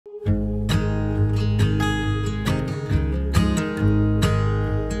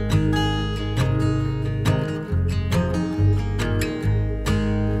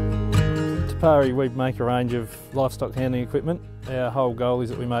Pari, we make a range of livestock handling equipment. Our whole goal is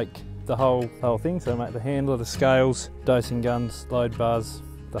that we make the whole thing, so we make the handler, the scales, dosing guns, load bars,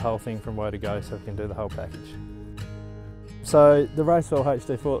 the whole thing from way to go, so we can do the whole package. So the Racewell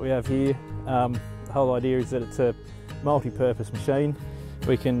HD4 that we have here, the whole idea is that it's a multi-purpose machine.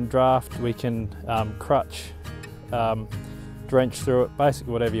 We can draft, we can crutch, drench through it,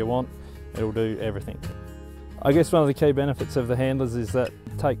 basically whatever you want, it'll do everything. I guess one of the key benefits of the handlers is that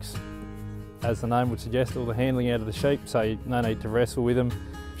it takes, as the name would suggest, all the handling out of the sheep, so no need to wrestle with them.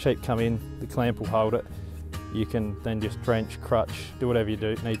 Sheep come in, the clamp will hold it. You can then just drench, crutch, do whatever you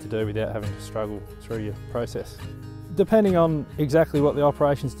need to do without having to struggle through your process. Depending on exactly what the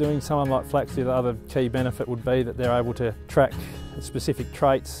operation's doing, someone like Flaxley, the other key benefit would be that they're able to track specific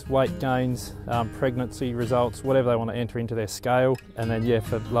traits, weight gains, pregnancy results, whatever they want to enter into their scale. And then yeah,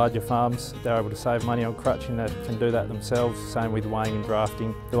 for larger farms, they're able to save money on crutching, they can do that themselves. Same with weighing and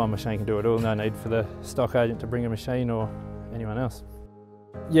drafting. The one machine can do it all, no need for the stock agent to bring a machine or anyone else.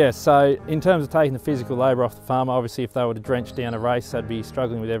 Yeah, so in terms of taking the physical labour off the farmer, obviously if they were to drench down a race, they'd be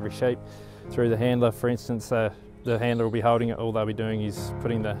struggling with every sheep. Through the handler, for instance, the handler will be holding it, all they'll be doing is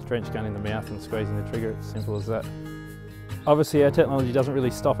putting the drench gun in the mouth and squeezing the trigger, it's simple as that. Obviously our technology doesn't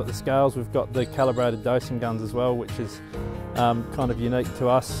really stop at the scales, we've got the calibrated dosing guns as well, which is kind of unique to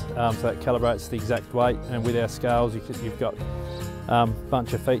us, so that calibrates the exact weight, and with our scales you've got a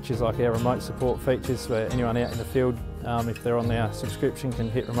bunch of features like our remote support features where anyone out in the field, if they're on our subscription, can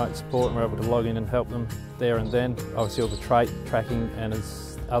hit remote support and we're able to log in and help them there and then. Obviously all the trait tracking and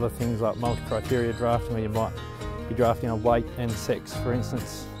there's other things like multi-criteria drafting where you might be drafting on weight and sex, for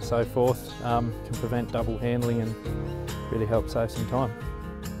instance, so forth, can prevent double handling and really help save some time.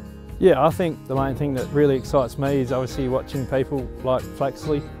 Yeah, I think the main thing that really excites me is obviously watching people like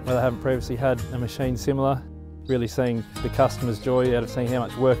Flaxley, where they haven't previously had a machine similar, really seeing the customer's joy out of seeing how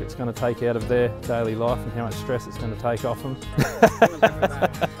much work it's going to take out of their daily life and how much stress it's going to take off them.